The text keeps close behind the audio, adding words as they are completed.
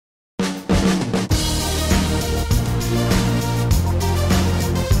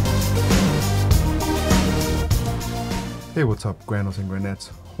Hey, what's up, Granos and Granettes?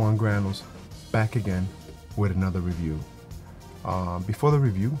 Juan Granos back again with another review. Before the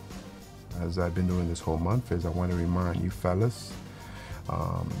review, as I've been doing this whole month, is I want to remind you fellas,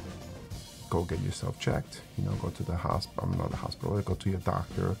 go get yourself checked. You know, go to the hospital, not the hospital, go to your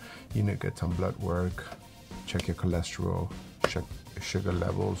doctor. You know, get some blood work, check your cholesterol, check your sugar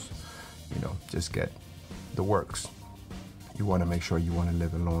levels. You know, just get the works. You want to make sure you want to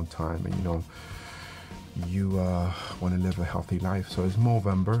live a long time, and you want to live a healthy life. So it's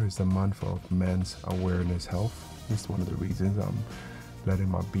Movember, it's the month of men's awareness health. It's one of the reasons I'm letting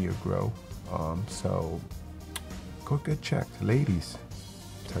my beard grow. So go get checked. Ladies,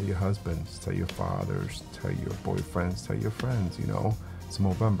 tell your husbands, tell your fathers, tell your boyfriends, tell your friends, you know, it's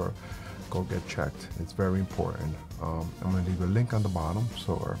Movember. Go get checked. It's very important. I'm going to leave a link on the bottom,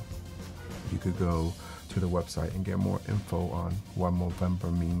 so you could go to the website and get more info on what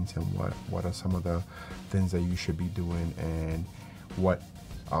Movember means and what are some of the things that you should be doing, and what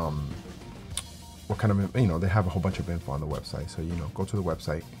kind of, you know, they have a whole bunch of info on the website. So, you know, go to the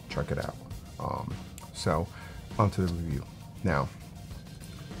website, check it out. So on to the review. Now,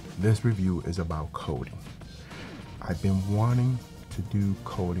 this review is about coding. I've been wanting to do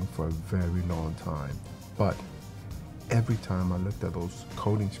coding for a very long time, but every time I looked at those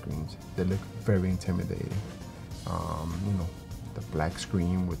coding screens, they look very intimidating. You know, the black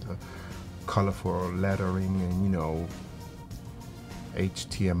screen with the colorful lettering and, you know,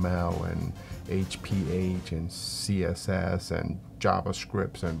 HTML and HPH and CSS and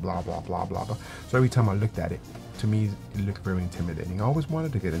JavaScript and blah, blah, blah, blah, blah. So every time I looked at it, to me, it looked very intimidating. I always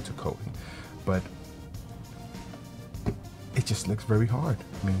wanted to get into coding, but it just looks very hard.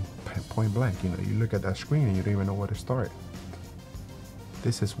 I mean, point blank, you know, you look at that screen and you don't even know where to start.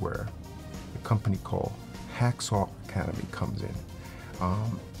 This is where a company called Hacksaw Academy comes in.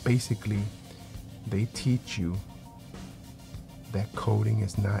 Basically, they teach you that coding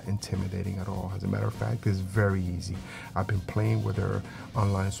is not intimidating at all. As a matter of fact, it's very easy. I've been playing with their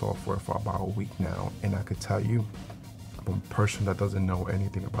online software for about a week now, and I could tell you, from a person that doesn't know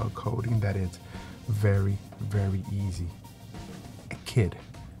anything about coding, that it's very, very easy. A kid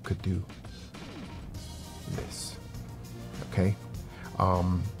could do this. Okay,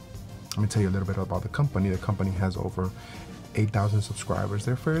 let me tell you a little bit about the company. The company has over 8,000 subscribers.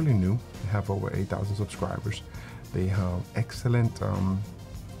 They're fairly new. They have over 8,000 subscribers. They have excellent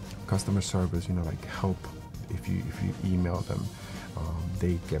customer service. You know, like help if you email them.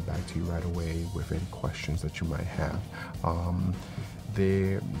 They get back to you right away with any questions that you might have.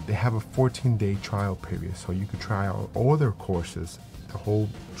 They have a 14-day trial period, so you could try out all their courses, the whole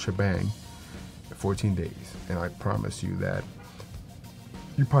shebang, 14 days. And I promise you that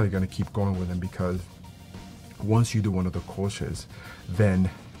you're probably going to keep going with them, because once you do one of the courses, then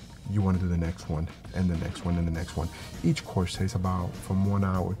you want to do the next one and the next one and the next one. Each course takes about from 1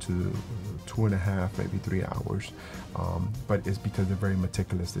 hour to 2.5, maybe 3 hours. But it's because they're very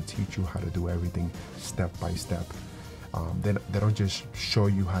meticulous to teach you how to do everything step by step. They don't just show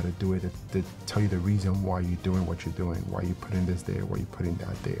you how to do it. They tell you the reason why you're doing what you're doing, why you're putting this there, why you're putting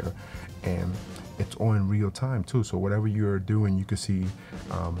that there. And it's all in real time too. So whatever you're doing, you can see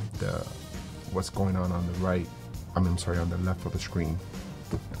what's going on the right. on the left of the screen.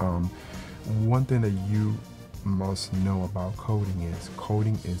 One thing that you must know about coding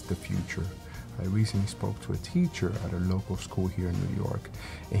is the future. I recently spoke to a teacher at a local school here in New York,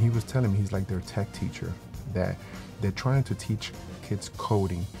 and he was telling me he's like their tech teacher, that they're trying to teach kids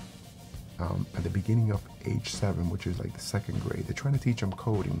coding at the beginning of age 7, which is like the 2nd grade. They're trying to teach them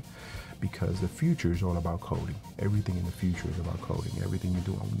coding because the future is all about coding. Everything in the future is about coding. Everything you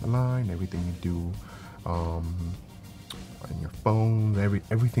do on the line, everything you do on your phone,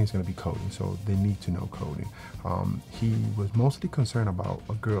 everything's going to be coding. So they need to know coding. He was mostly concerned about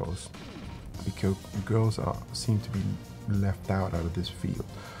girls, because girls seem to be left out of this field.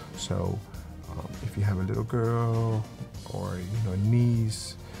 So if you have a little girl, or a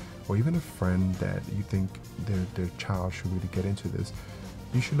niece, or even a friend that you think their child should really get into this,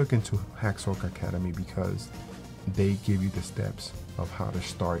 you should look into Hacksaw Academy, because they give you the steps of how to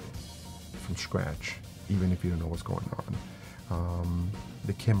start from scratch, even if you don't know what's going on.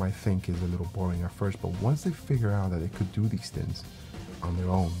 The kid might think is a little boring at first, but once they figure out that they could do these things on their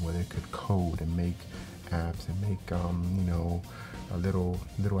own, where they could code and make apps and make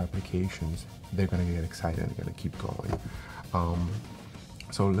little applications, they're gonna get excited and they're gonna keep going.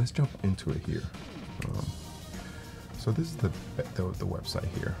 So let's jump into it here. So this is the website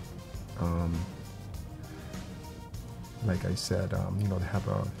here. Like I said, they have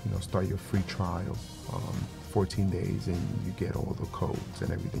a start your free trial, 14 days, and you get all the codes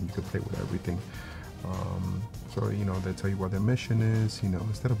and everything. You can play with everything. So, you know, they tell you what their mission is. You know,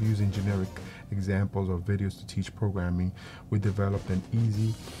 instead of using generic examples or videos to teach programming, we developed an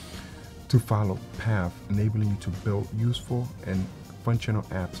easy to follow path, enabling you to build useful and functional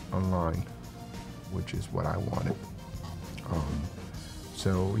apps online, which is what I wanted.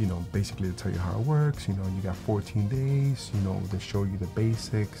 So, you know, basically to tell you how it works, you know, you got 14 days, you know, they show you the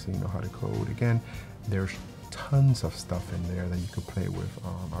basics, you know, how to code. Again, there's tons of stuff in there that you could play with.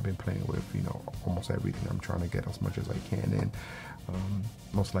 I've been playing with, you know, almost everything. I'm trying to get as much as I can in.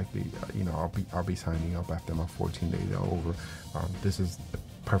 Most likely, you know, I'll be signing up after my 14 days are over. This is the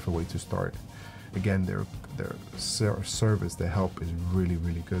perfect way to start. Again, their service, their help is really,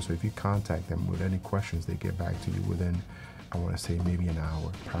 really good. So if you contact them with any questions, they get back to you within, I want to say maybe an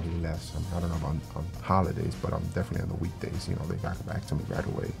hour, probably less. I don't know about on holidays, but I'm definitely on the weekdays. You know, they got back to me right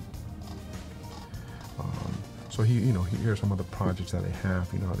away. So you know, here are some of the projects that they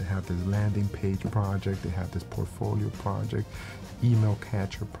have. You know, they have this landing page project, they have this portfolio project, email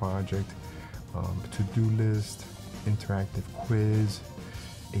catcher project, to-do list, interactive quiz,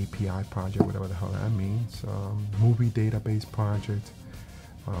 API project, whatever the hell that means, movie database project,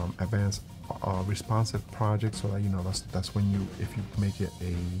 advanced responsive project. So that, you know, that's when you, if you make it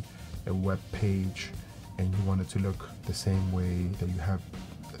a web page and you want it to look the same way that you have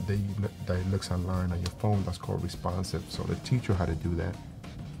that it looks online on your phone, that's called responsive. So they teach you how to do that.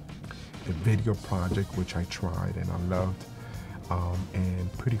 A video project, which I tried and I loved,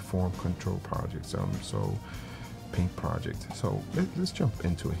 and pretty form control projects. So paint project. So let's jump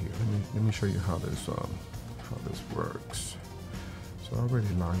into it here. Let me show you how this works. So I already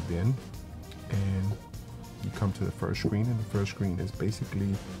logged in, and you come to the first screen, and the first screen is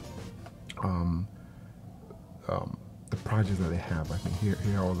basically the projects that they have. I mean, here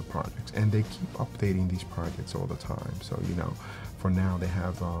are all the projects, and they keep updating these projects all the time. So, you know, for now they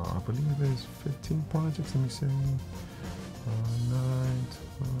have I believe there's 15 projects. Let me say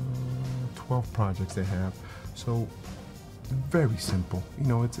 12 projects they have. So very simple. You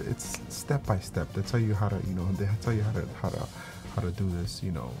know, it's step by step. They tell you how to, you know, they tell you how to do this,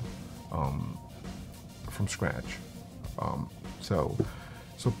 you know, from scratch. So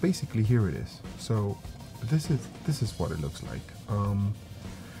basically here it is. So this is what it looks like.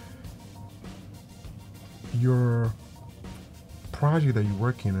 Your project that you're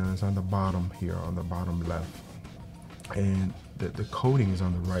working on is on the bottom here, on the bottom left, and the coding is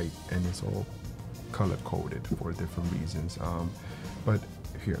on the right, and it's all color coded for different reasons. But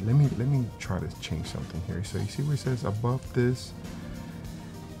here, let me try to change something here. So you see where it says above this,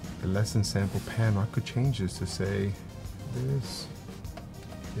 the lesson sample panel, I could change this to say this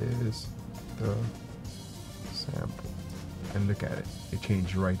is the sample, and look at it, it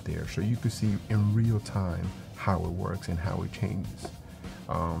changed right there. So you could see in real time how it works and how it changes.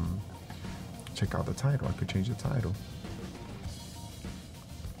 Check out the title. I could change the title.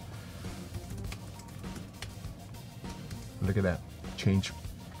 Look at that, change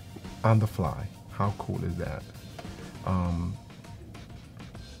on the fly. How cool is that?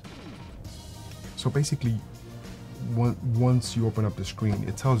 So basically, once you open up the screen,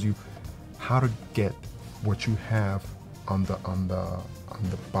 it tells you how to get what you have on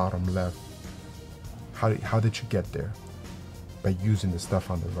the bottom left. How did you get there? By using the stuff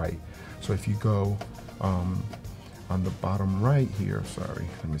on the right. So if you go on the bottom right here, sorry,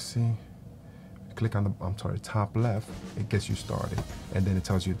 let me see. Click on the top left, it gets you started, and then it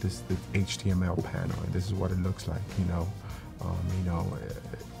tells you this the HTML panel, and this is what it looks like. You know,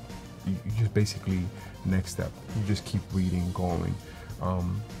 you just basically, next step, you just keep reading, going.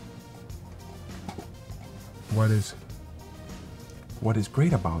 What is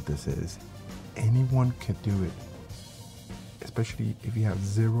great about this is anyone can do it, especially if you have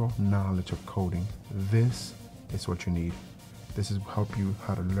zero knowledge of coding. This is what you need. This is help you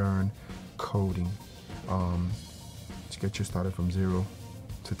how to learn coding, to get you started from 0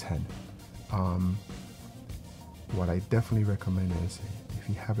 to 10. What I definitely recommend is, if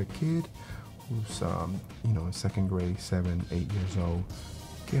you have a kid who's you know, in second grade, 7, 8 years old,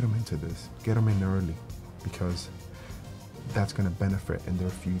 get them into this. Get them in early, because that's going to benefit in their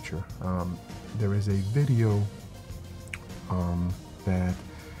future. There is a video that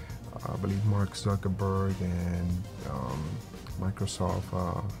I believe Mark Zuckerberg and Microsoft,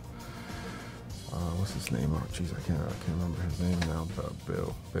 what's his name? Oh, geez, I can't remember his name now.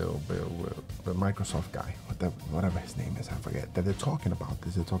 The Microsoft guy, whatever his name is, I forget. That they're talking about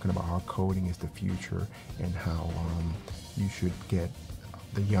this. They're talking about how coding is the future, and how you should get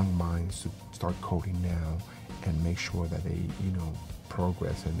the young minds to start coding now and make sure that they, you know,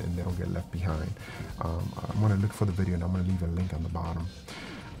 progress and they don't get left behind. I'm gonna look for the video, and I'm gonna leave a link on the bottom.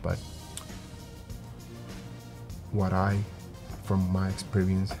 But from my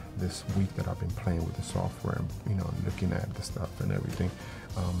experience this week that I've been playing with the software, you know, looking at the stuff and everything,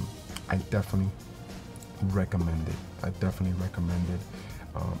 I definitely recommend it. I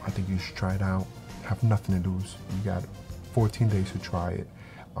think you should try it out. Have nothing to lose. You got 14 days to try it,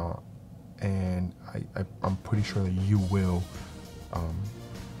 and I'm pretty sure that you will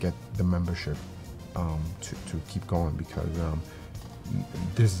get the membership to keep going, because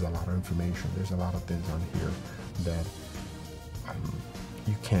this is a lot of information. There's a lot of things on here that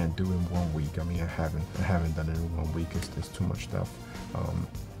you can't do in 1 week. I mean, I haven't done it in 1 week. There's too much stuff,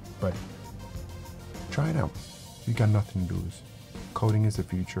 but try it out. You got nothing to lose. Coding is the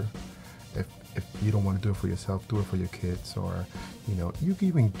future. If you don't want to do it for yourself, do it for your kids, or you know, you can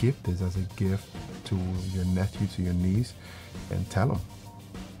even give this as a gift to your nephew, to your niece, and tell them,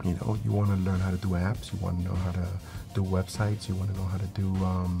 you know, you want to learn how to do apps, you want to know how to do websites, you want to know how to do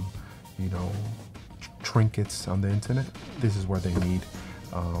you know, trinkets on the internet. This is where they need.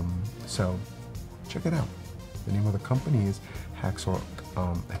 So check it out. The name of the company is Hacksaw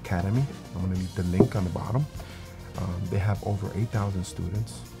Academy. I'm going to leave the link on the bottom. They have over 8,000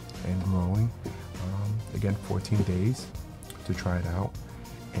 students and growing. Again, 14 days to try it out,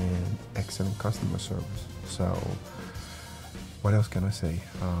 and excellent customer service. So what else can I say?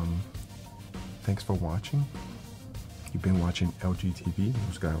 Thanks for watching. You've been watching LGTV,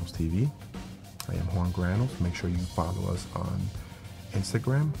 Los Granos TV. I am Juan Granos. Make sure you follow us on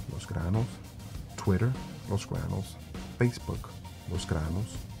Instagram, Los Granos, Twitter, Los Granos, Facebook, Los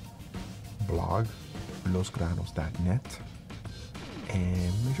Granos, blog, losgranos.net,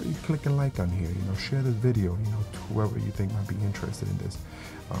 and make sure you click and like on here. You know, share this video, you know, to whoever you think might be interested in this.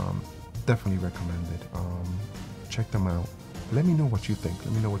 Definitely recommend it. Check them out. Let me know what you think.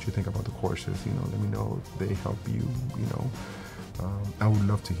 Let me know what you think about the courses. You know, let me know if they help you. You know, I would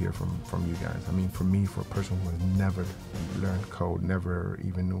love to hear from you guys. I mean, for me, for a person who has never learned code, never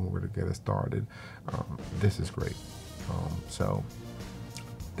even knew where to get it started, this is great. So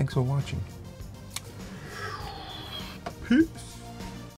thanks for watching. Peace.